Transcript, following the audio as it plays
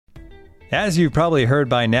As you've probably heard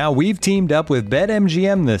by now, we've teamed up with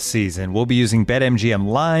BetMGM this season. We'll be using BetMGM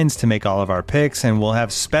lines to make all of our picks, and we'll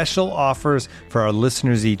have special offers for our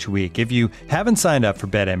listeners each week. If you haven't signed up for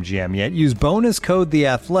BetMGM yet, use bonus code The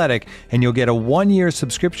Athletic, and you'll get a 1-year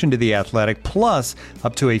subscription to The Athletic, plus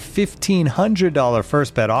up to a $1,500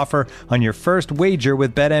 first bet offer on your first wager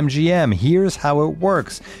with BetMGM. Here's how it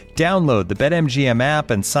works. Download the BetMGM app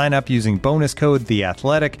and sign up using bonus code The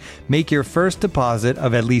Athletic. Make your first deposit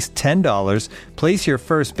of at least $10. Place your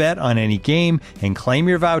first bet on any game and claim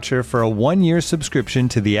your voucher for a 1-year subscription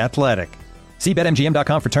to The Athletic. See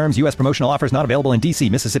BetMGM.com for terms. U.S. promotional offers not available in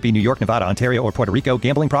D.C., Mississippi, New York, Nevada, Ontario, or Puerto Rico.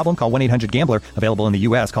 Gambling problem? Call 1-800-GAMBLER. Available in the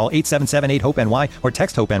U.S. Call 877-8-HOPE-NY or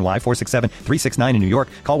text HOPE-NY 467-369 in New York.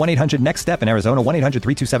 Call 1-800-NEXT-STEP in Arizona.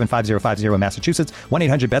 1-800-327-5050 in Massachusetts.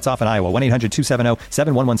 1-800-BETS-OFF in Iowa.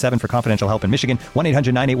 1-800-270-7117 for confidential help in Michigan.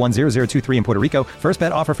 1-800-981-0023 in Puerto Rico. First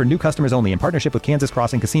bet offer for new customers only in partnership with Kansas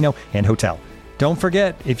Crossing Casino and Hotel. Don't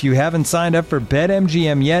forget, if you haven't signed up for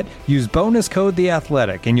BetMGM yet, use bonus code The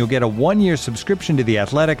Athletic, and you'll get a 1-year subscription to The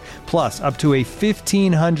Athletic, plus up to a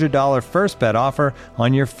 $1,500 first bet offer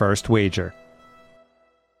on your first wager.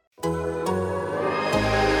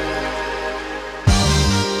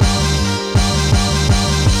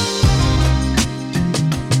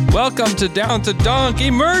 Welcome to Down to Dunk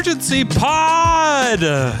Emergency Pod!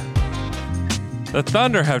 The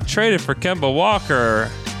Thunder have traded for Kemba Walker,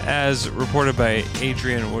 as reported by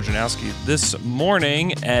Adrian Wojnarowski this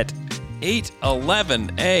morning at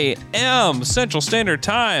 8:11 a.m. Central Standard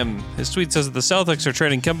Time. His tweet says that the Celtics are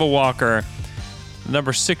trading Kemba Walker, the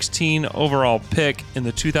number 16 overall pick in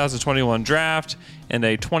the 2021 draft, and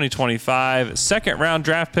a 2025 second-round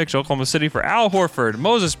draft pick to Oklahoma City for Al Horford,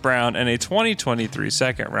 Moses Brown, and a 2023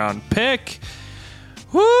 second-round pick.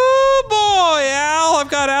 Woo, boy, Al. I've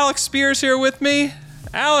got Alex Spears here with me.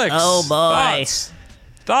 Alex. Oh, boy.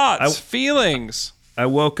 Thoughts, feelings. I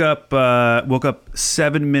woke up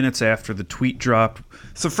 7 minutes after the tweet dropped.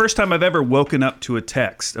 It's the first time I've ever woken up to a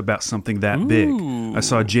text about something that big. I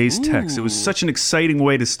saw Jay's text. It was such an exciting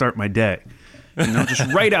way to start my day.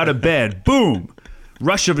 Just right out of bed, boom,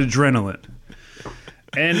 rush of adrenaline.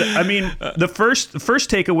 And I mean, the first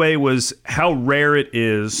takeaway was how rare it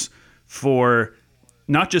is for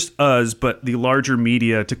not just us, but the larger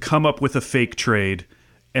media to come up with a fake trade,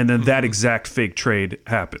 and then that exact fake trade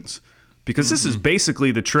happens. Because this is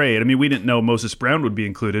basically the trade. I mean, we didn't know Moses Brown would be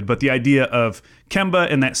included, but the idea of Kemba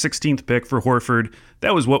and that 16th pick for Horford,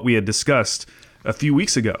 that was what we had discussed a few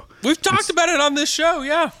weeks ago. We've talked about it on this show,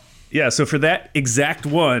 yeah. Yeah, so for that exact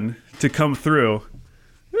one to come through,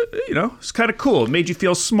 it's kind of cool. It made you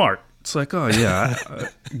feel smart. It's like, oh, yeah,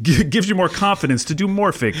 gives you more confidence to do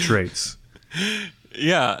more fake trades.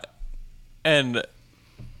 Yeah, and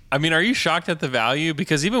I mean, are you shocked at the value?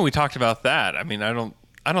 Because even we talked about that. I mean, I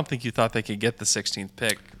don't think you thought they could get the 16th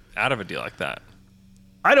pick out of a deal like that.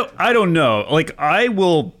 I don't know. Like, I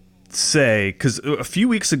will say, because a few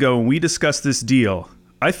weeks ago when we discussed this deal,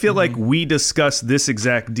 I feel like we discussed this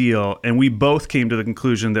exact deal and we both came to the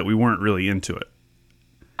conclusion that we weren't really into it.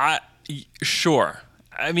 Sure.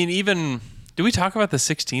 I mean, even did we talk about the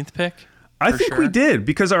 16th pick? I think we did,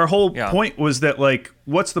 because our whole point was that, like,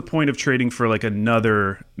 what's the point of trading for, like,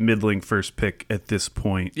 another middling first pick at this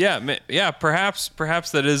point? Yeah, perhaps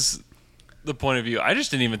that is the point of view. I just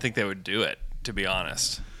didn't even think they would do it, to be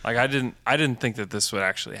honest. Like, I didn't think that this would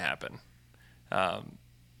actually happen. I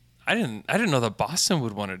didn't know that Boston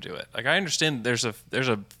would want to do it. Like, I understand there's a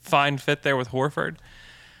fine fit there with Horford.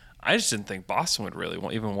 I just didn't think Boston would really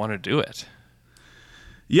even want to do it.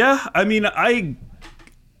 Yeah, I mean,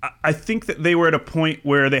 I think that they were at a point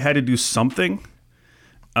where they had to do something,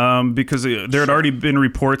 because there had already been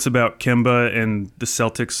reports about Kemba and the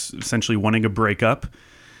Celtics essentially wanting a breakup.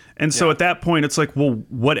 And so at that point, it's like, well,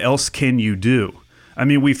 what else can you do? I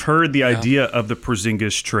mean, we've heard the idea of the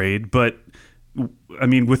Porzingis trade, but I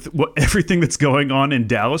mean, with everything that's going on in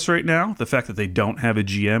Dallas right now, the fact that they don't have a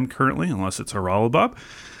GM currently, unless it's Haralabob,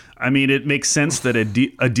 I mean, it makes sense that a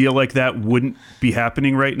deal like that wouldn't be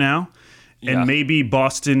happening right now. And maybe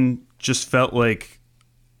Boston just felt like,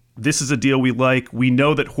 this is a deal we like. We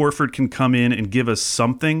know that Horford can come in and give us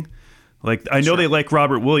something. Like, I know they like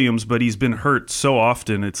Robert Williams, but he's been hurt so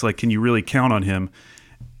often. It's like, can you really count on him?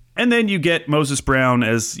 And then you get Moses Brown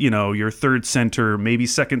as, your third center, maybe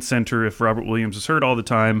second center if Robert Williams is hurt all the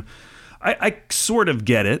time. I sort of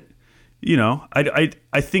get it.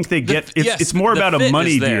 I think they get it's more about a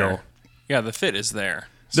money deal. Yeah, the fit is there.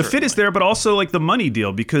 The fit is there, but also like the money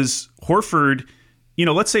deal, because Horford,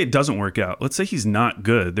 let's say it doesn't work out. Let's say he's not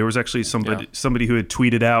good. There was actually somebody who had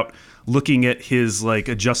tweeted out looking at his like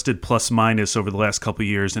adjusted plus minus over the last couple of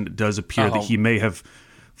years, and it does appear that he may have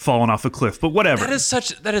fallen off a cliff. But whatever.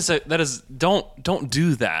 Don't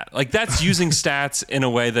do that. Like, that's using stats in a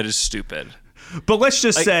way that is stupid. But let's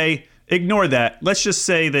just say, ignore that. Let's just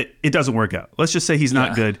say that it doesn't work out. Let's just say he's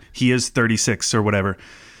not good. He is 36 or whatever.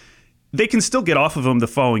 They can still get off of him the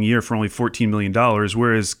following year for only $14 million,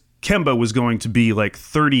 whereas Kemba was going to be like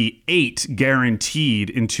 38 guaranteed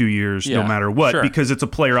in 2 years, no matter what, because it's a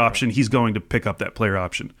player option. He's going to pick up that player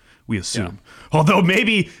option, we assume. Yeah. Although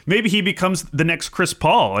maybe he becomes the next Chris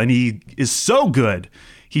Paul, and he is so good,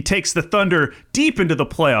 he takes the Thunder deep into the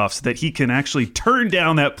playoffs that he can actually turn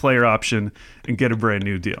down that player option and get a brand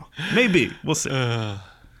new deal. Maybe. We'll see.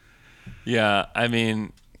 Yeah, I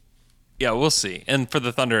mean, we'll see. And for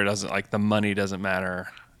the Thunder, it doesn't, like, the money doesn't matter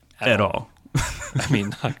at all. I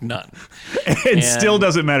mean, like, none. and still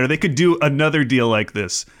doesn't matter. They could do another deal like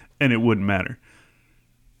this, and it wouldn't matter.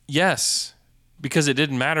 Yes, because it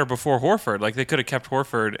didn't matter before Horford. Like, they could have kept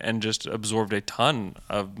Horford and just absorbed a ton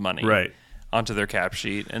of money onto their cap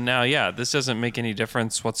sheet. And now, this doesn't make any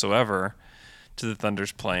difference whatsoever to the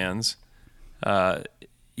Thunder's plans. I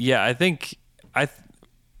think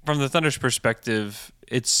from the Thunder's perspective,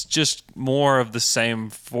 it's just more of the same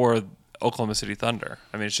for Oklahoma City Thunder.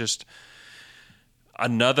 I mean, it's just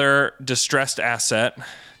another distressed asset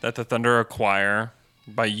that the Thunder acquire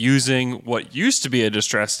by using what used to be a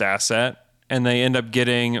distressed asset, and they end up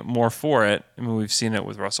getting more for it. I mean, we've seen it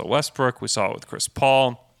with Russell Westbrook. We saw it with Chris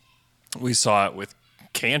Paul. We saw it with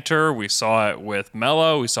Cantor. We saw it with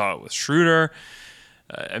Melo. We saw it with Schroeder.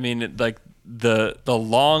 I mean, like, the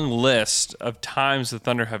long list of times the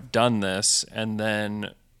Thunder have done this and then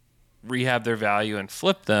rehab their value and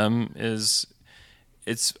flip them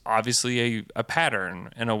it's obviously a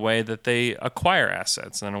pattern in a way that they acquire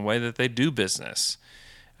assets and a way that they do business.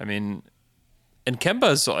 I mean, and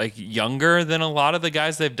Kemba's like younger than a lot of the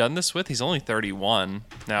guys they've done this with. He's only 31.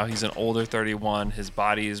 Now he's an older 31. His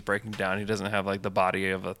body is breaking down. He doesn't have like the body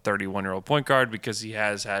of a 31-year-old point guard because he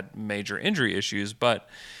has had major injury issues. But,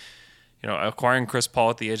 you know, acquiring Chris Paul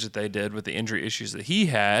at the age that they did with the injury issues that he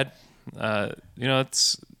had,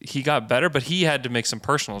 he got better, but he had to make some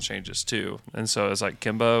personal changes too. And so it's like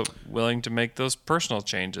Kemba willing to make those personal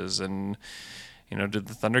changes, and, you know, did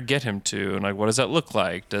the Thunder get him to? And like, what does that look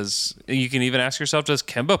like? You can even ask yourself, does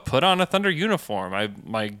Kemba put on a Thunder uniform?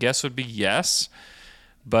 My guess would be yes,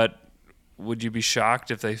 but would you be shocked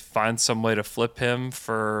if they find some way to flip him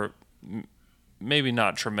for maybe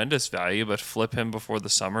not tremendous value, but flip him before the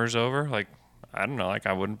summer's over? Like, I don't know. Like,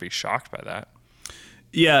 I wouldn't be shocked by that.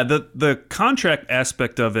 Yeah, the contract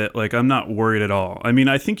aspect of it, like, I'm not worried at all. I mean,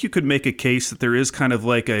 I think you could make a case that there is kind of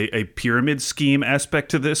like a pyramid scheme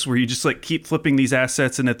aspect to this, where you just like keep flipping these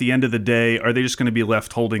assets, and at the end of the day, are they just going to be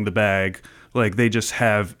left holding the bag? Like, they just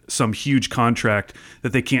have some huge contract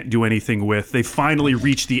that they can't do anything with. They finally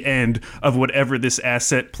reach the end of whatever this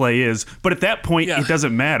asset play is, but at that point, it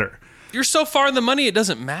doesn't matter. You're so far in the money, it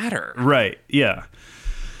doesn't matter. Right, yeah.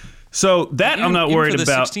 So that I'm not worried for the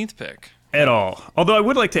about. 16th pick. At all. Although I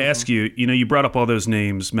would like to ask you, you know, you brought up all those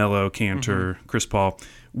names, Melo, Cantor, Chris Paul.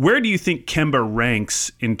 Where do you think Kemba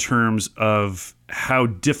ranks in terms of how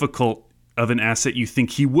difficult of an asset you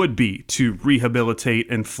think he would be to rehabilitate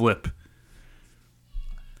and flip?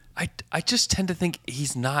 I just tend to think he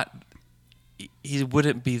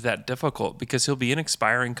wouldn't be that difficult because he'll be an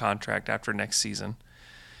expiring contract after next season.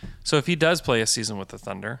 So if he does play a season with the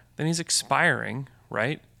Thunder, then he's expiring,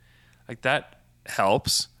 right? Like, that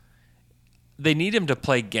helps. They need him to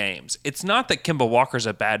play games. It's not that Kemba Walker's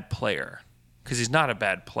a bad player, because he's not a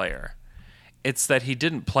bad player. It's that he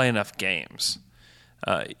didn't play enough games.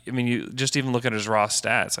 I mean, you just even look at his raw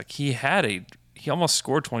stats. Like, he almost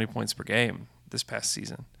scored 20 points per game this past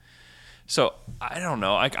season. So I don't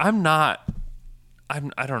know. Like, I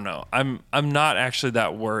don't know. I'm not actually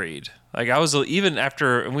that worried. Like, I was, even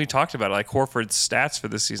after, and we talked about it, like Horford's stats for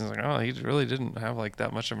this season. Like, oh, he really didn't have like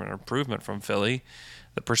that much of an improvement from Philly.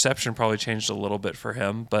 The perception probably changed a little bit for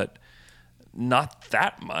him, but not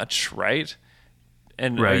that much, right?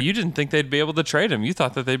 And you didn't think they'd be able to trade him. You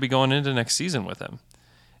thought that they'd be going into next season with him.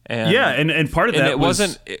 And, and part of that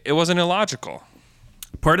wasn't illogical.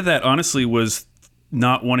 Part of that, honestly, was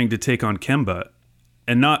not wanting to take on Kemba,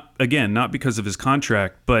 and not because of his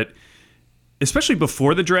contract, but especially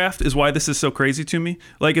before the draft is why this is so crazy to me.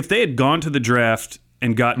 Like, if they had gone to the draft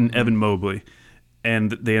and gotten Evan Mobley,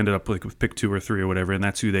 and they ended up like with pick 2 or 3 or whatever, and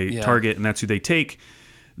that's who they target and that's who they take,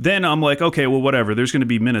 then I'm like, okay, well, whatever. There's going to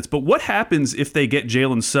be minutes. But what happens if they get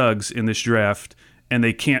Jalen Suggs in this draft and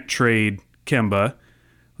they can't trade Kemba?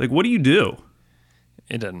 Like, what do you do?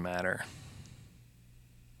 It doesn't matter.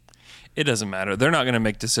 It doesn't matter. They're not going to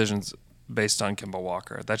make decisions based on Kemba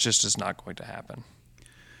Walker. That just is not going to happen.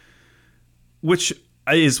 Which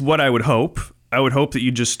is what I would hope. I would hope that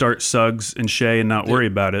you just start Suggs and Shea and not worry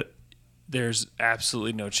about it. There's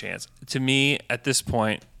absolutely no chance. To me, at this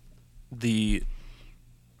point, when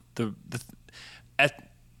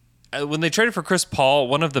they traded for Chris Paul,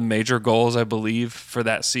 one of the major goals, I believe, for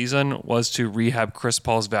that season was to rehab Chris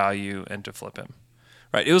Paul's value and to flip him.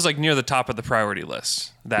 Right? It was like near the top of the priority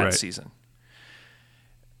list that season.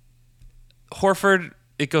 Horford,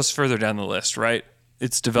 it goes further down the list, right?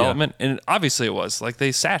 It's development, and obviously it was. Like,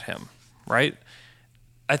 they sat him, right?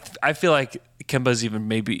 I feel like Kemba's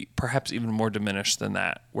perhaps even more diminished than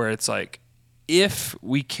that, where it's like, if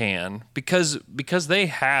we can, because they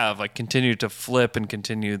have like continued to flip and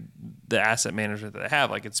continue the asset management that they have,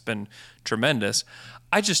 like it's been tremendous.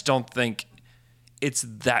 I just don't think it's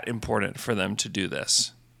that important for them to do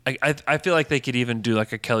this. I feel like they could even do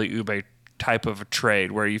like a Kelly Oubre type of a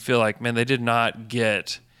trade where you feel like, man, they did not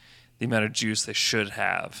get the amount of juice they should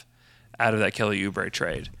have out of that Kelly Oubre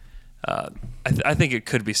trade. I think it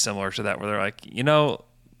could be similar to that, where they're like,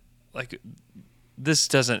 like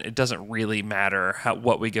it doesn't really matter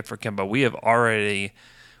what we get for Kemba. We're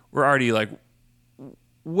already like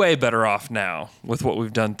way better off now with what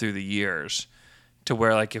we've done through the years, to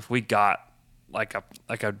where like if we got like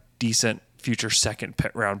a decent future second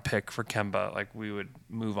round pick for Kemba, like we would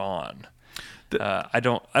move on. I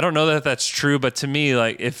don't know that that's true, but to me,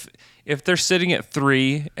 like if they're sitting at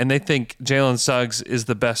 3 and they think Jalen Suggs is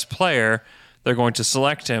the best player, they're going to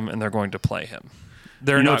select him and they're going to play him.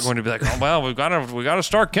 They're not going to be like, oh well, we got to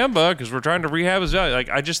start Kemba because we're trying to rehab his value. Like,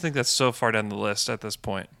 I just think that's so far down the list at this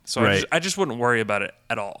point. So I just wouldn't worry about it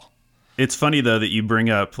at all. It's funny though that you bring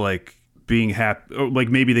up like being happy, or like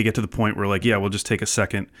maybe they get to the point where like, yeah, we'll just take a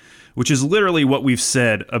second, which is literally what we've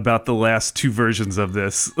said about the last 2 versions of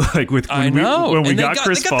this. Like when we got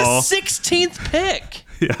Chris Paul, the 16th pick.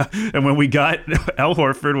 Yeah, and when we got Al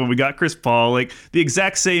Horford, when we got Chris Paul, like the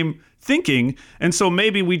exact same thinking. And so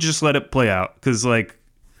maybe we just let it play out, because like,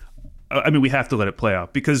 I mean, we have to let it play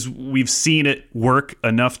out because we've seen it work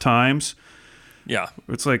enough times. Yeah,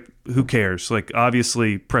 it's like, who cares? Like,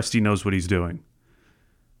 obviously Presti knows what he's doing.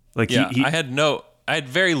 Like, yeah, I had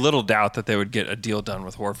very little doubt that they would get a deal done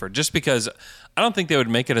with Horford, just because I don't think they would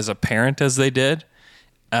make it as apparent as they did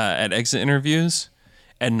at exit interviews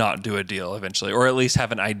and not do a deal eventually, or at least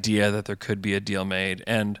have an idea that there could be a deal made.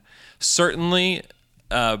 And certainly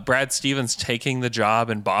Brad Stevens taking the job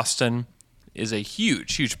in Boston is a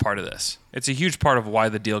huge, huge part of this. It's a huge part of why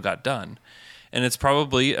the deal got done. And it's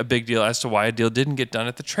probably a big deal as to why a deal didn't get done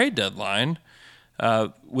at the trade deadline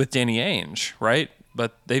with Danny Ainge, right?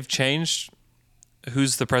 But they've changed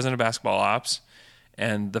who's the president of basketball ops,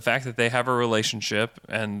 and the fact that they have a relationship,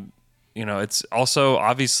 and it's also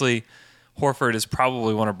obviously Horford is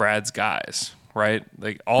probably one of Brad's guys, right?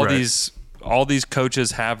 Like all these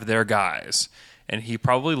coaches have their guys, and he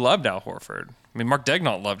probably loved Al Horford. I mean, Mark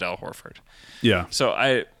Daigneault loved Al Horford. Yeah. So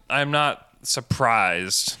I'm not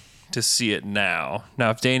surprised to see it now.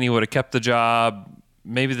 Now, if Danny would have kept the job,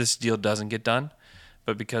 maybe this deal doesn't get done.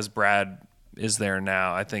 But because Brad is there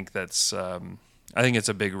now, I think it's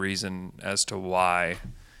a big reason as to why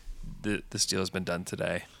this deal has been done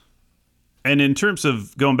today. And in terms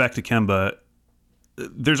of going back to Kemba,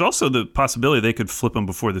 there's also the possibility they could flip him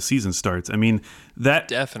before the season starts. I mean, that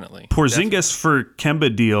definitely Porzingis for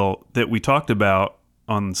Kemba deal that we talked about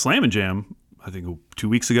on Slam and Jam, I think 2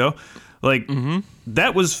 weeks ago, like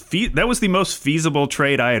that was the most feasible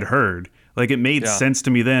trade I had heard. Like, it made sense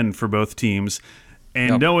to me then for both teams.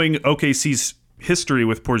 And knowing OKC's history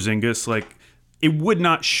with Porzingis, like, it would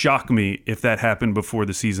not shock me if that happened before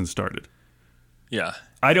the season started. Yeah.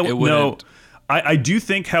 I don't know. I do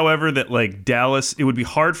think, however, that like Dallas, it would be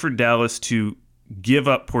hard for Dallas to give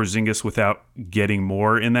up Porzingis without getting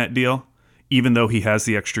more in that deal, even though he has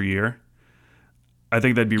the extra year. I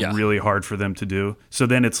think that'd be really hard for them to do. So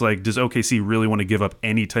then it's like, does OKC really want to give up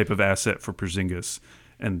any type of asset for Porzingis?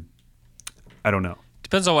 And I don't know.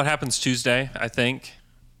 Depends on what happens Tuesday, I think.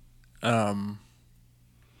 Yeah,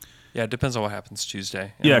 it depends on what happens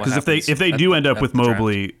Tuesday. Yeah, because if they do end up with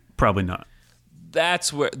Mobley, probably not.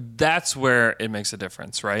 That's where it makes a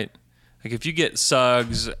difference, right? Like if you get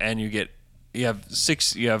Suggs and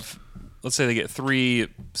let's say they get 3,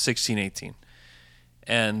 16, 18,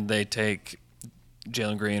 and they take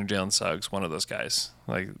Jalen Green or Jalen Suggs, one of those guys,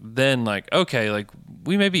 then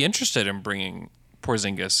we may be interested in bringing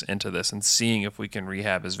Porzingis into this and seeing if we can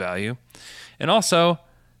rehab his value. And also,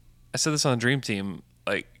 I said this on the Dream Team,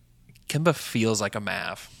 like Kemba feels like a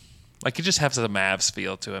Mav. Like he just has a Mavs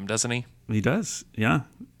feel to him, doesn't he? He does, yeah.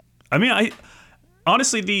 I mean,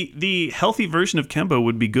 honestly, the healthy version of Kemba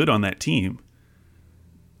would be good on that team.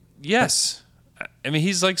 Yes, I mean,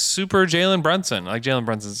 he's like super Jalen Brunson. Like Jalen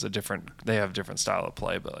Brunson's they have a different style of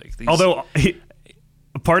play, but like although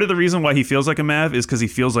part of the reason why he feels like a Mav is because he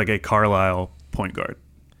feels like a Carlisle point guard.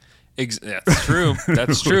 That's true.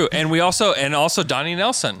 That's true. And also Donnie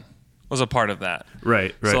Nelson was a part of that.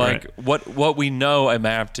 Right. So like what we know a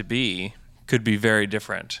Mav to be could be very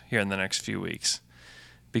different here in the next few weeks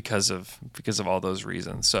because of all those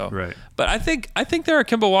reasons. So right. But I think there are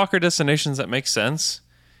Kemba Walker destinations that make sense,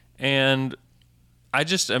 and I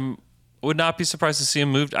just would not be surprised to see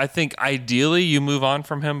him moved. I think ideally you move on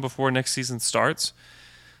from him before next season starts,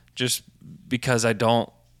 just because I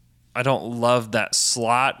don't love that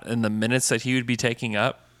slot and the minutes that he would be taking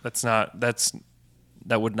up.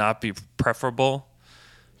 That would not be preferable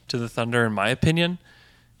to the Thunder in my opinion.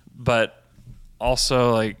 But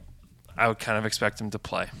also, like, I would kind of expect him to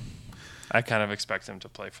play. I kind of expect him to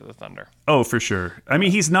play for the Thunder. Oh, for sure. I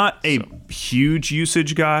mean, he's not a huge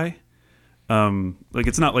usage guy. Like,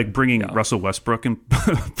 it's not like bringing Russell Westbrook and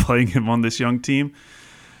playing him on this young team.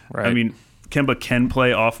 Right. I mean, Kemba can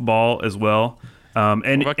play off ball as well. What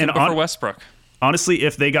about Kemba for Westbrook? Honestly,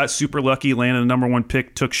 if they got super lucky, landed the number one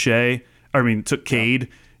pick, took Cade,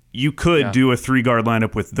 you could do a 3-guard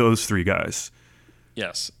lineup with those 3 guys.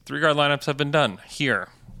 Yes, 3-guard lineups have been done here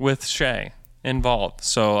with Shea involved.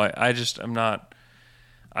 So I'm not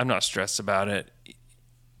stressed about it.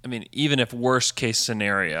 I mean, even if worst case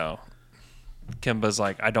scenario, Kemba's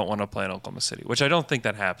like, I don't want to play in Oklahoma City, which I don't think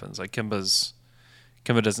that happens. Like Kemba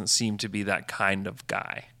doesn't seem to be that kind of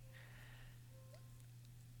guy.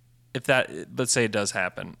 If that, let's say it does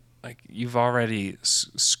happen, like you've already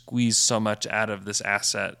squeezed so much out of this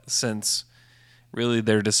asset since really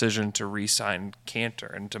their decision to re-sign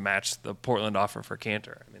Kanter and to match the Portland offer for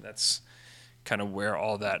Kanter. I mean, that's kind of where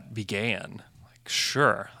all that began. Like,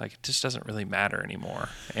 sure, like it just doesn't really matter anymore.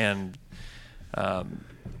 And,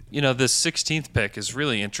 this 16th pick is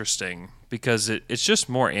really interesting because it's just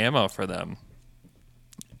more ammo for them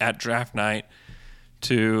at draft night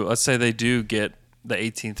to, let's say they do get the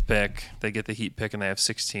 18th pick, they get the Heat pick and they have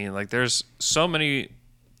 16. Like there's so many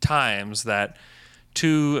times that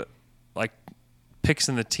 2 like picks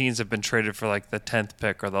in the teens have been traded for like the 10th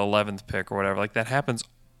pick or the 11th pick or whatever. Like that happens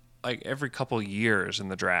like every couple years in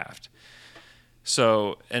the draft.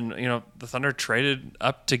 So, and the Thunder traded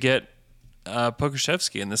up to get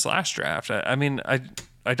Pokusevski in this last draft.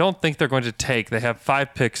 I don't think they're going to they have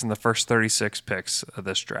 5 picks in the first 36 picks of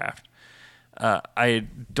this draft. I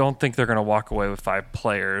don't think they're going to walk away with 5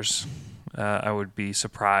 players. I would be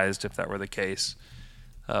surprised if that were the case.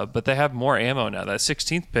 But they have more ammo now. That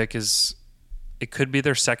 16th pick it could be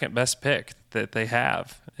their second best pick that they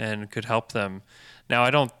have and could help them. Now, I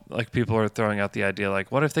don't like people are throwing out the idea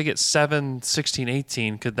like, what if they get 7, 16,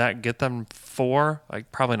 18? Could that get them 4?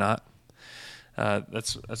 Like, probably not.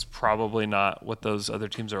 That's probably not what those other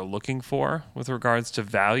teams are looking for with regards to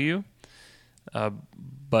value.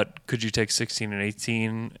 But could you take 16 and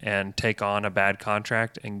 18 and take on a bad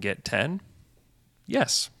contract and get 10?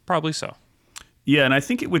 Yes, probably so. Yeah, and I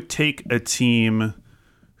think it would take a team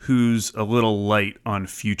who's a little light on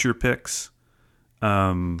future picks.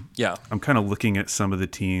 I'm kind of looking at some of the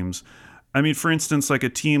teams. I mean, for instance, like a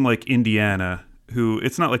team like Indiana, who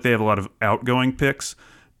it's not like they have a lot of outgoing picks,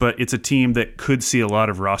 but it's a team that could see a lot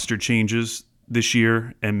of roster changes this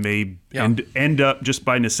year and may end up just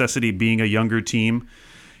by necessity being a younger team.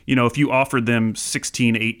 If you offered them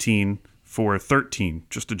 16, 18 for 13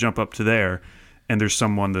 just to jump up to there, and there's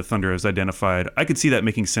someone the Thunder has identified, I could see that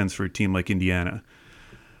making sense for a team like Indiana.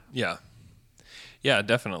 Yeah. Yeah,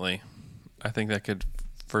 definitely. I think that could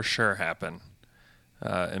for sure happen.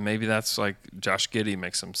 And maybe that's like Josh Giddey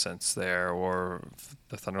makes some sense there, or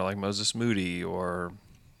the Thunder like Moses Moody, or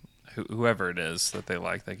whoever it is that they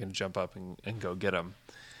like, they can jump up and go get him.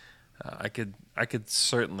 I could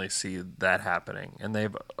certainly see that happening, and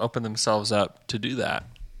they've opened themselves up to do that.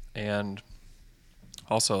 And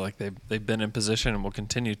also, like they've been in position and will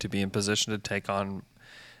continue to be in position to take on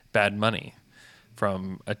bad money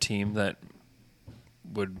from a team that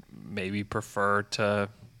would maybe prefer to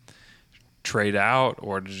trade out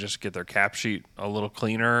or to just get their cap sheet a little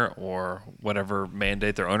cleaner, or whatever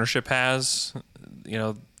mandate their ownership has.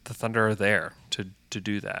 The Thunder are there to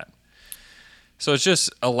do that. So it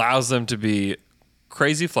just allows them to be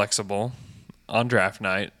crazy flexible on draft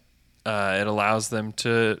night. It allows them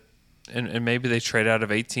to, and maybe they trade out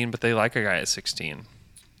of 18, but they like a guy at 16.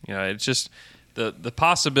 It's just the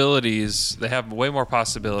possibilities. They have way more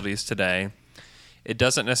possibilities today. It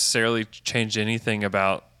doesn't necessarily change anything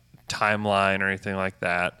about timeline or anything like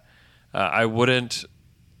that. I wouldn't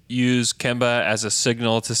use Kemba as a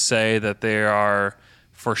signal to say that they are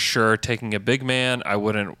for sure taking a big man. I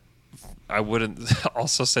wouldn't I wouldn't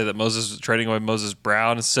also say that trading away Moses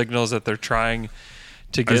Brown signals that they're trying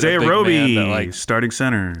to get Isaiah a big Roby, man that, starting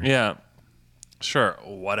center. Yeah, sure,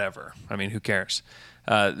 whatever. I mean, who cares?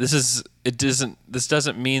 This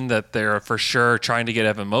doesn't mean that they're for sure trying to get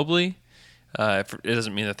Evan Mobley. It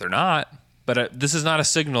doesn't mean that they're not. But this is not a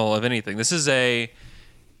signal of anything. This is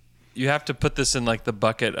you have to put this in like the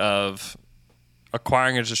bucket of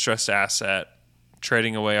acquiring a distressed asset,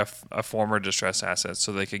 trading away a former distressed asset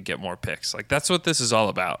so they could get more picks. Like that's what this is all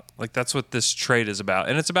about. Like that's what this trade is about.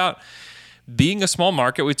 And it's about being a small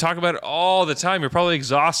market. We talk about it all the time. You're probably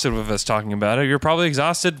exhausted with us talking about it. You're probably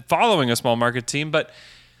exhausted following a small market team. But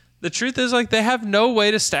the truth is, like, they have no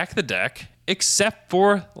way to stack the deck except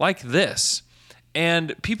for like this.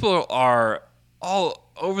 And people are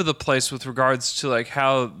all over the place with regards to like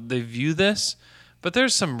how they view this. But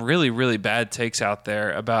there's some really, really bad takes out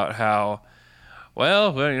there about how,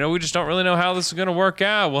 well, we just don't really know how this is going to work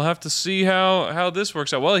out. We'll have to see how this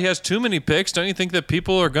works out. Well, he has too many picks. Don't you think that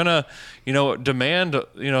people are going to, demand,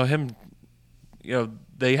 him,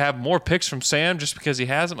 they have more picks from Sam just because he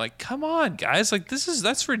has them? Like, come on, guys. Like,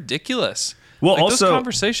 that's ridiculous. Well, like, also, those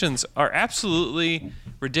conversations are absolutely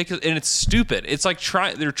ridiculous, and it's stupid. It's like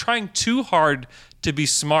they're trying too hard to be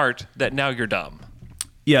smart that now you're dumb.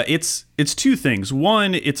 Yeah, it's two things.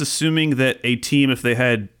 One, it's assuming that a team, if they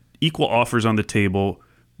had equal offers on the table,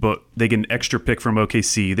 but they get an extra pick from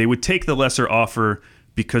OKC, they would take the lesser offer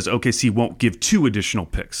because OKC won't give 2 additional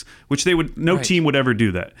picks, which no right. team would ever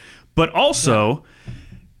do that. But also,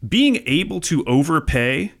 being able to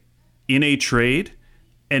overpay in a trade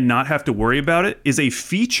and not have to worry about it is a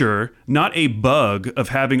feature, not a bug, of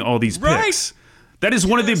having all these picks. That is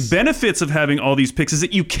one of the benefits of having all these picks, is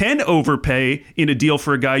that you can overpay in a deal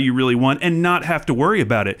for a guy you really want and not have to worry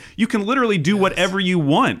about it. You can literally do whatever you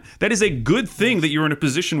want. That is a good thing that you're in a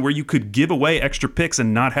position where you could give away extra picks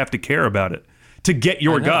and not have to care about it to get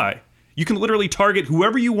your guy. You can literally target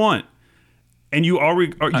whoever you want, and you're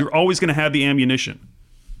always going to have the ammunition.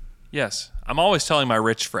 Yes. I'm always telling my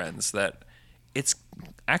rich friends that it's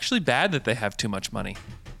actually bad that they have too much money.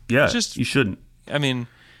 Yeah, you shouldn't. I mean,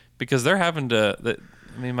 because they're having to.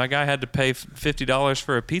 My guy had to pay $50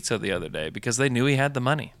 for a pizza the other day because they knew he had the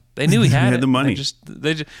money. They knew he had the money.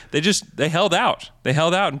 They held out. They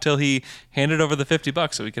held out until he handed over the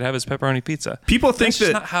 $50 so he could have his pepperoni pizza. People think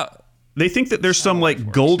they think that there's some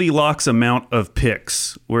like Goldilocks amount of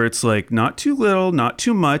picks where it's like not too little, not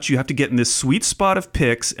too much. You have to get in this sweet spot of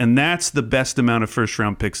picks, and that's the best amount of first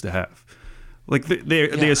round picks to have. Like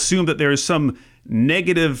they assume that there is some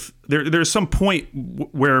negative. There's some point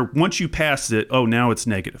where once you pass it, now it's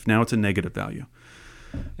negative. Now it's a negative value.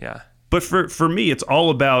 Yeah. But for me, it's all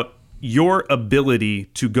about your ability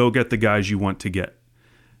to go get the guys you want to get,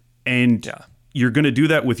 and you're going to do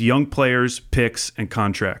that with young players, picks, and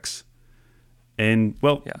contracts. And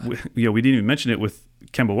we didn't even mention it with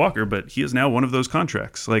Kemba Walker, but he is now one of those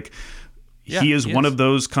contracts. Like. He is one of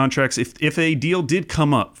those contracts. If a deal did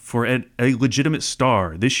come up for a legitimate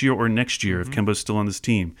star this year or next year, if Kemba's still on this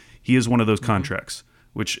team, he is one of those contracts,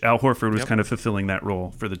 which Al Horford was kind of fulfilling that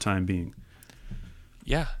role for the time being.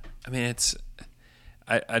 Yeah. I mean,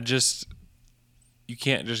 you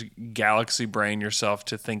can't just galaxy brain yourself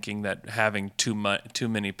to thinking that having too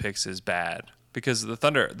many picks is bad, because the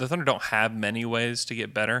Thunder don't have many ways to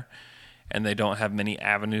get better, and they don't have many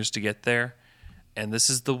avenues to get there. And this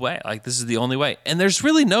is the way. Like, this is the only way. And there's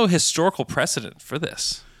really no historical precedent for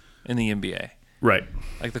this in the NBA. Right.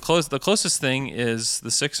 Like, the closest thing is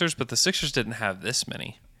the Sixers, but the Sixers didn't have this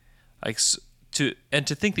many. Like, to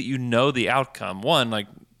think that the outcome. One, like,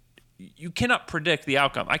 you cannot predict the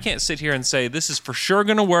outcome. I can't sit here and say this is for sure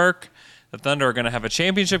going to work. The Thunder are going to have a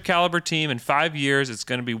championship caliber team in 5 years. It's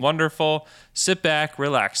going to be wonderful. Sit back,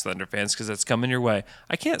 relax, Thunder fans, because it's coming your way.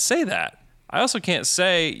 I can't say that. You also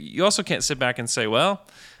can't sit back and say, well,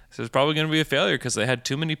 this is probably going to be a failure because they had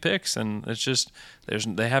too many picks and it's just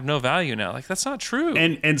they have no value now. Like, that's not true.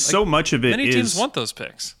 And so much of it many teams want those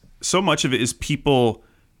picks. So much of it is people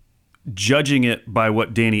judging it by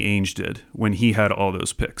what Danny Ainge did when he had all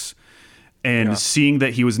those picks. And seeing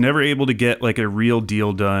that he was never able to get like a real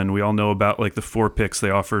deal done. We all know about like the 4 picks they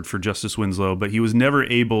offered for Justice Winslow, but he was never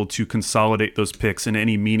able to consolidate those picks in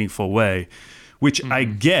any meaningful way. Which I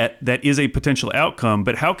get, that is a potential outcome,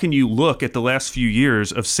 but how can you look at the last few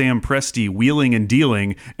years of Sam Presti wheeling and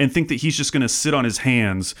dealing and think that he's just going to sit on his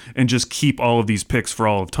hands and just keep all of these picks for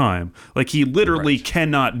all of time? Like, he literally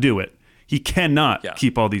cannot do it. He cannot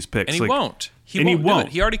keep all these picks. And he won't. He won't do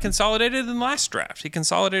it. He already consolidated in the last draft. He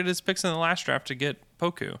consolidated his picks in the last draft to get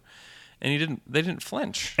Poku, and they didn't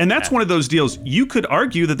flinch. And that's one of those deals. You could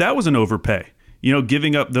argue that was an overpay.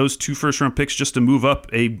 giving up those 2 first-round picks just to move up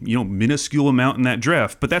a minuscule amount in that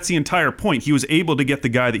draft. But that's the entire point. He was able to get the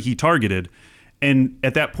guy that he targeted, and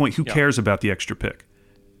at that point, who cares about the extra pick?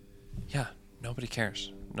 Yeah, nobody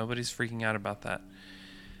cares. Nobody's freaking out about that.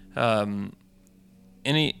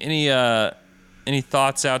 Any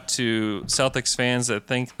thoughts out to Celtics fans that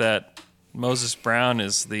think that Moses Brown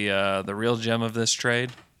is the real gem of this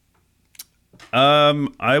trade?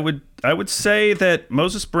 I would say that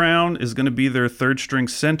Moses Brown is going to be their third string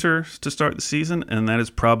center to start the season, and that is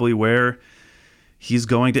probably where he's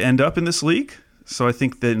going to end up in this league. So I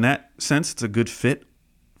think that in that sense, it's a good fit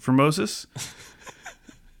for Moses.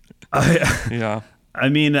 Yeah. I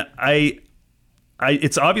mean,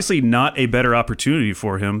 it's obviously not a better opportunity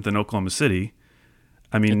for him than Oklahoma City.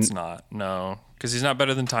 I mean, it's not, no, because he's not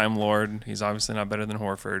better than Time Lord. He's obviously not better than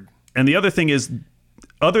Horford. And the other thing is,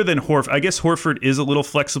 other than Horford, I guess Horford is a little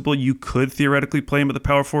flexible. You could theoretically play him at the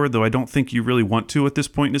power forward, though I don't think you really want to at this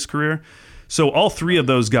point in his career. So all 3 of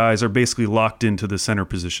those guys are basically locked into the center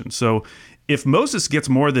position. So if Moses gets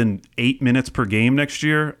more than 8 minutes per game next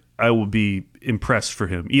year, I will be impressed for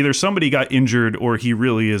him. Either somebody got injured or he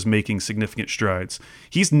really is making significant strides.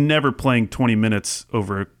 He's never playing 20 minutes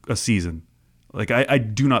over a season. Like, I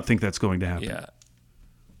do not think that's going to happen. Yeah.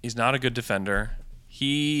 He's not a good defender.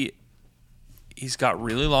 He's got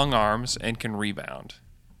really long arms and can rebound.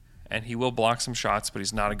 And he will block some shots, but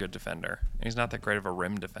he's not a good defender. And he's not that great of a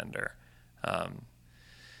rim defender.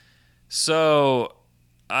 So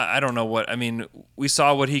I don't know what... I mean, we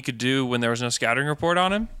saw what he could do when there was no scouting report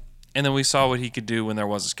on him. And then we saw what he could do when there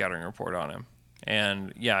was a scouting report on him.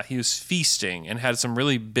 And, yeah, he was feasting and had some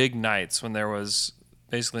really big nights when there was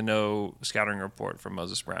basically no scouting report from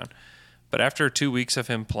Moses Brown. But after 2 weeks of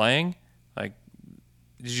him playing, like,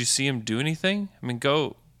 did you see him do anything? I mean,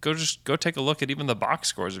 go take a look at even the box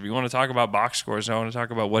scores. If you want to talk about box scores, I want to talk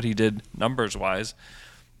about what he did numbers-wise.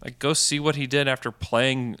 Like, go see what he did after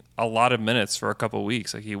playing a lot of minutes for a couple of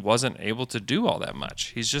weeks. Like, he wasn't able to do all that much.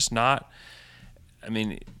 He's just not... I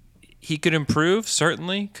mean, he could improve,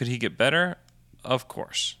 certainly. Could he get better? Of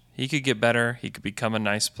course. He could get better. He could become a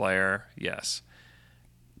nice player. Yes.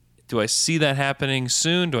 Do I see that happening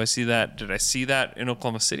soon? Did I see that in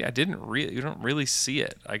Oklahoma City? You don't really see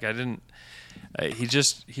it. Like, I didn't.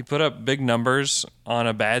 He put up big numbers on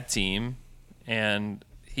a bad team, and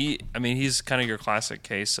he's kind of your classic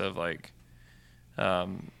case of like,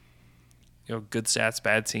 good stats,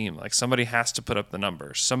 bad team. Like, somebody has to put up the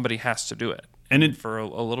numbers. Somebody has to do it. And for a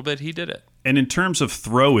little bit, he did it. And in terms of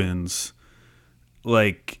throw-ins,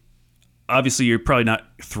 like, obviously you're probably not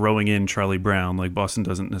throwing in Charlie Brown. Like, Boston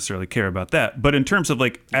doesn't necessarily care about that. But in terms of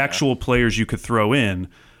like actual players you could throw in,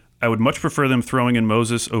 I would much prefer them throwing in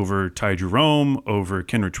Moses over Ty Jerome, over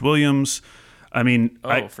Kenrich Williams. I mean,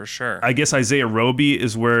 for sure. I guess Isaiah Roby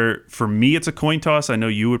is where, for me, it's a coin toss. I know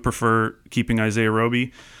you would prefer keeping Isaiah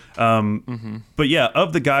Roby. But yeah,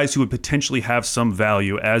 of the guys who would potentially have some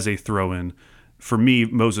value as a throw-in, for me,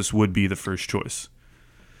 Moses would be the first choice.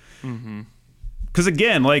 Because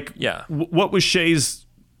again, like, what was Shea's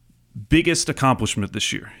biggest accomplishment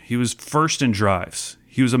this year? He was first in drives.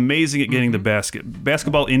 He was amazing at getting the basket.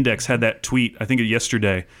 Basketball Index had that tweet, I think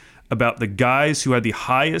yesterday, about the guys who had the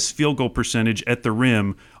highest field goal percentage at the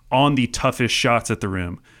rim on the toughest shots at the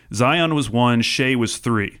rim. Zion was 1, Shea was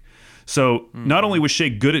 3. So not only was Shea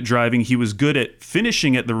good at driving, he was good at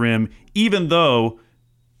finishing at the rim, even though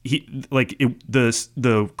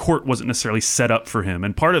the court wasn't necessarily set up for him.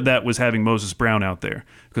 And part of that was having Moses Brown out there,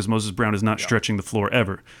 because Moses Brown is not stretching the floor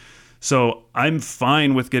ever. So I'm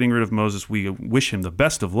fine with getting rid of Moses. We wish him the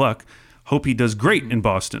best of luck. Hope he does great in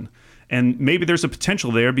Boston. And maybe there's a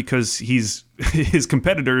potential there because his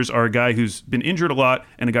competitors are a guy who's been injured a lot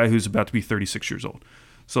and a guy who's about to be 36 years old.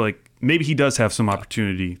 So like, maybe he does have some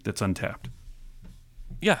opportunity that's untapped.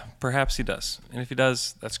 Yeah, perhaps he does. And if he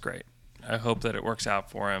does, that's great. I hope that it works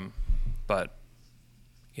out for him. But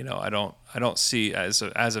I don't see, as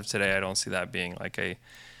of today, I don't see that being like a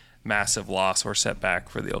massive loss or setback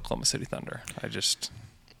for the Oklahoma City Thunder. I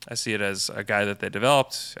see it as a guy that they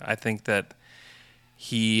developed. I think that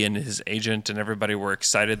he and his agent and everybody were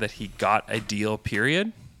excited that he got a deal,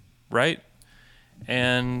 period, right?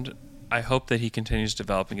 And I hope that he continues to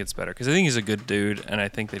develop and gets better, because I think he's a good dude, and I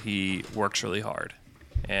think that he works really hard,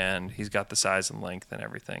 and he's got the size and length and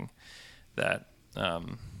everything that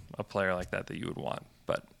a player like that you would want.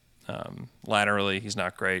 But laterally, he's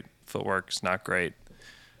not great. Footwork's not great.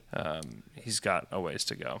 He's got a ways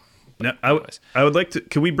to go. Now, I would like to.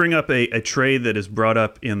 Can we bring up a trade that is brought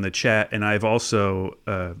up in the chat, and I've also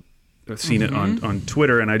seen it on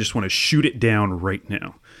Twitter, and I just want to shoot it down right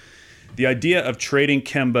now. The idea of trading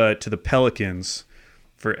Kemba to the Pelicans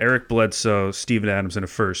for Eric Bledsoe, Steven Adams, and a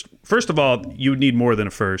first. First of all, you would need more than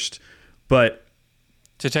a first, but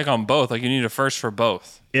to take on both, like you need a first for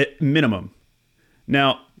both. At minimum.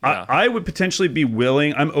 Now, Yeah. I would potentially be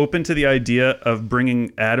willing. I'm open to the idea of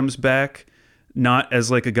bringing Adams back, not as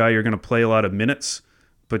like a guy you're going to play a lot of minutes,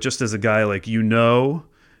 but just as a guy like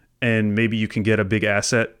and maybe you can get a big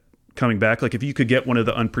asset coming back. Like if you could get one of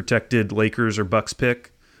the unprotected Lakers or Bucks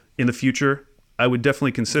pick in the future, I would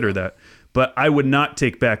definitely consider that. But I would not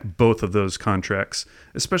take back both of those contracts,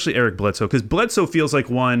 especially Eric Bledsoe, because Bledsoe feels like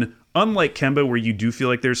one, unlike Kemba, where you do feel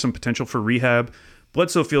like there's some potential for rehab,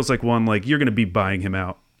 Bledsoe feels like one, like you're going to be buying him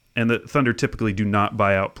out. And the Thunder typically do not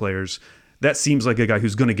buy out players. That seems like a guy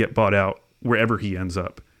who's going to get bought out wherever he ends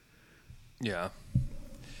up. Yeah.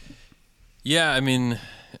 Yeah, I mean,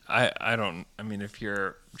 I don't. I mean, if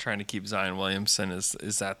you're trying to keep Zion Williamson,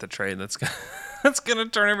 is that the trade that's gonna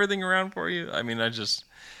turn everything around for you? I mean,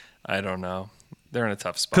 I don't know. They're in a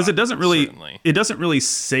tough spot Because it doesn't certainly. really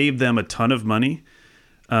save them a ton of money.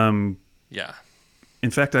 Yeah.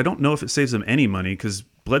 In fact, I don't know if it saves them any money because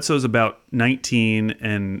Bledsoe's about 19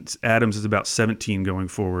 and Adams is about 17 going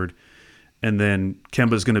forward. And then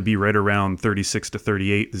Kemba's going to be right around 36 to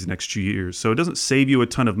 38 these next 2 years. So it doesn't save you a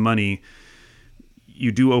ton of money.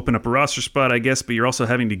 You do open up a roster spot, I guess, but you're also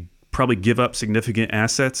having to probably give up significant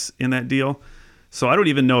assets in that deal. So I don't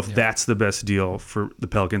even know if that's the best deal for the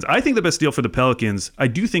Pelicans. I think the best deal for the Pelicans, I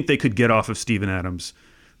do think they could get off of Steven Adams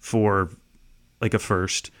for like a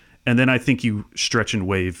first. And then I think you stretch and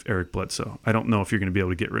waive Eric Bledsoe. I don't know if you're going to be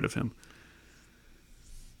able to get rid of him.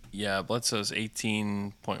 Yeah, Bledsoe's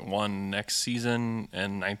 18.1 next season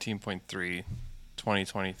and 19.3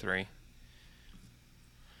 2023.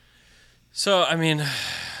 So, I mean,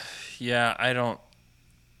 yeah, I don't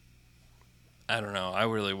know. I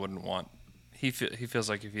really wouldn't want he feels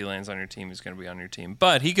like if he lands on your team, he's going to be on your team.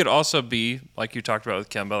 But he could also be, like you talked about with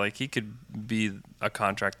Kemba, like he could be a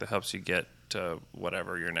contract that helps you get to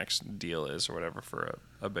whatever your next deal is or whatever for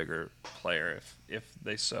a bigger player if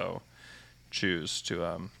they so choose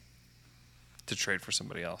to trade for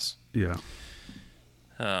somebody else. Yeah.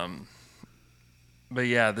 But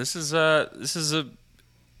yeah, it's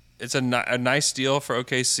a nice deal for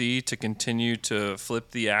OKC to continue to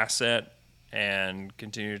flip the asset and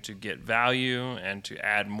continue to get value and to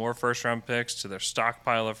add more first-round picks to their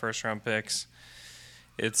stockpile of first-round picks.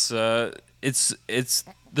 It's the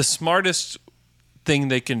smartest thing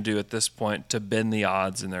they can do at this point to bend the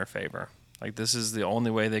odds in their favor. Like this is the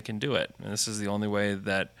only way they can do it, and this is the only way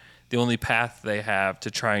the only path they have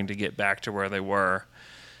to trying to get back to where they were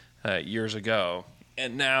years ago.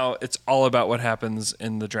 And now it's all about what happens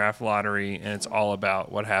in the draft lottery, and it's all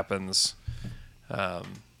about what happens, at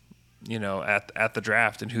the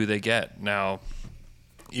draft and who they get. Now,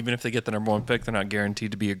 even if they get the number one pick, they're not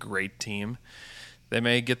guaranteed to be a great team. They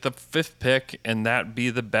may get the fifth pick, and that be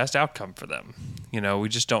the best outcome for them. We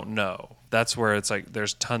just don't know. That's where it's like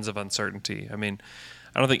there's tons of uncertainty. I mean,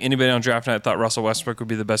 I don't think anybody on draft night thought Russell Westbrook would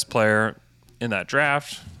be the best player in that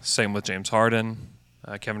draft. Same with James Harden.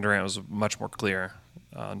 Kevin Durant was much more clear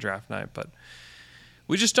on draft night, but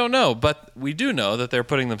we just don't know. But we do know that they're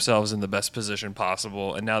putting themselves in the best position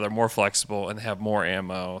possible, and now they're more flexible and they have more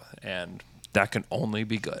ammo, and that can only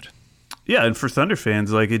be good. Yeah, and for Thunder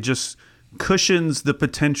fans, like it just cushions the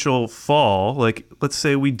potential fall. Like let's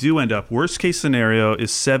say we do end up, worst case scenario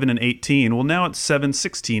is 7-18. Well, now it's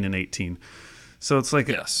 7-16-18. So it's like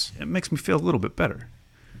yes. It makes me feel a little bit better.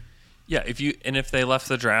 Yeah, if they left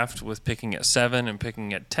the draft with picking at 7 and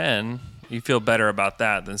picking at 10, you feel better about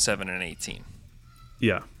that than 7 and 18.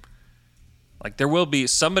 Yeah. Like there will be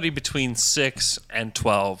somebody between 6 and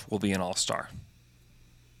 12 will be an all-star.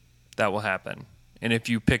 That will happen. And if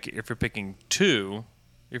you're picking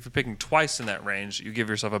twice in that range, you give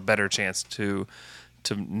yourself a better chance to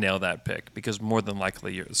nail that pick because more than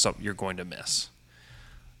likely you're going to miss.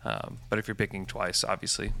 But if you're picking twice,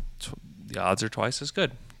 obviously the odds are twice as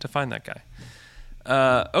good to find that guy.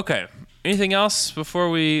 Okay. Anything else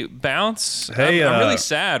before we bounce? Hey, I'm really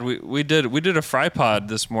sad. We did a fry pod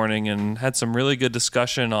this morning and had some really good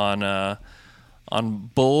discussion on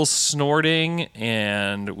bulls snorting,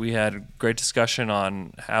 and we had great discussion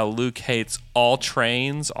on how Luke hates all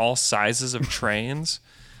trains, all sizes of trains.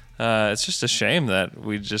 It's just a shame that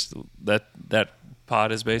that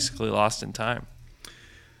pod is basically lost in time.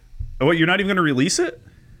 Oh, what, you're not even going to release it?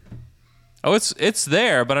 Oh, it's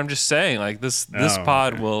there, but I'm just saying, like this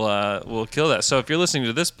pod okay. will kill that. So if you're listening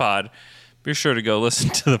to this pod, be sure to go listen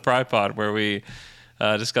to the Fry Pod where we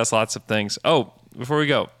discuss lots of things. Oh, before we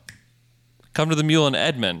go, come to the Mule in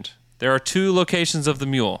Edmond. There are 2 locations of the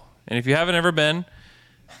Mule, and if you haven't ever been,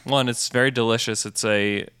 one, it's very delicious. It's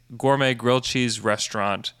a gourmet grilled cheese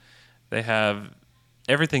restaurant. They have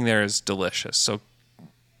everything there is delicious. So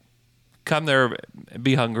come there,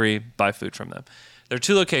 be hungry, buy food from them. There are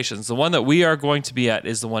 2 locations. The one that we are going to be at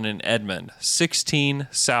is the one in Edmond, 16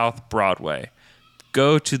 South Broadway.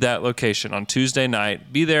 Go to that location on Tuesday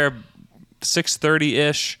night. Be there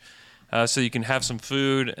 6:30-ish so you can have some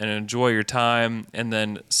food and enjoy your time. And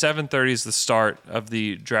then 7:30 is the start of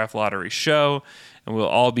the Draft Lottery show, and we'll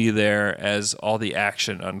all be there as all the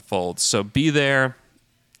action unfolds. So be there.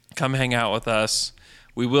 Come hang out with us.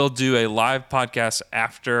 We will do a live podcast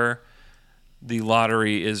after the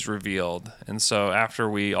lottery is revealed. And so after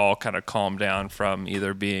we all kind of calm down from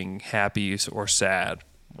either being happy or sad,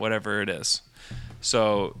 whatever it is.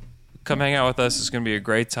 So come hang out with us. It's going to be a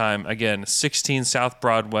great time. Again, 16 South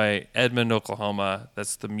Broadway, Edmond, Oklahoma.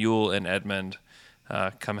 That's the Mule in Edmond.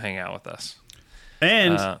 Come hang out with us.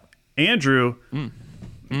 And Andrew,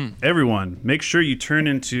 everyone, make sure you tune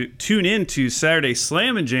into Saturday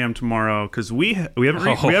Slam and Jam tomorrow, because we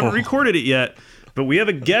haven't recorded it yet, but we have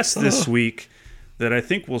a guest this week that I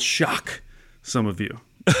think will shock some of you.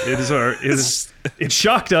 It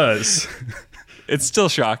shocked us. It's still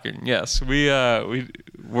shocking. Yes,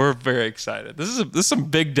 we're very excited. This is some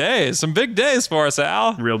big days. Some big days for us,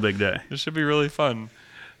 Al. Real big day. It should be really fun.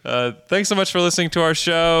 Thanks so much for listening to our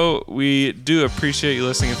show. We do appreciate you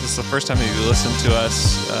listening. If this is the first time that you listen to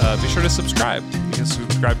us, be sure to subscribe. You can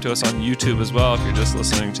subscribe to us on YouTube as well if you're just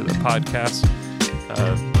listening to the podcast.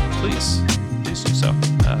 Please do so.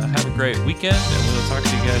 Have a great weekend, and we'll talk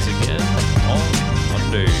to you guys again on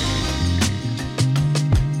Monday.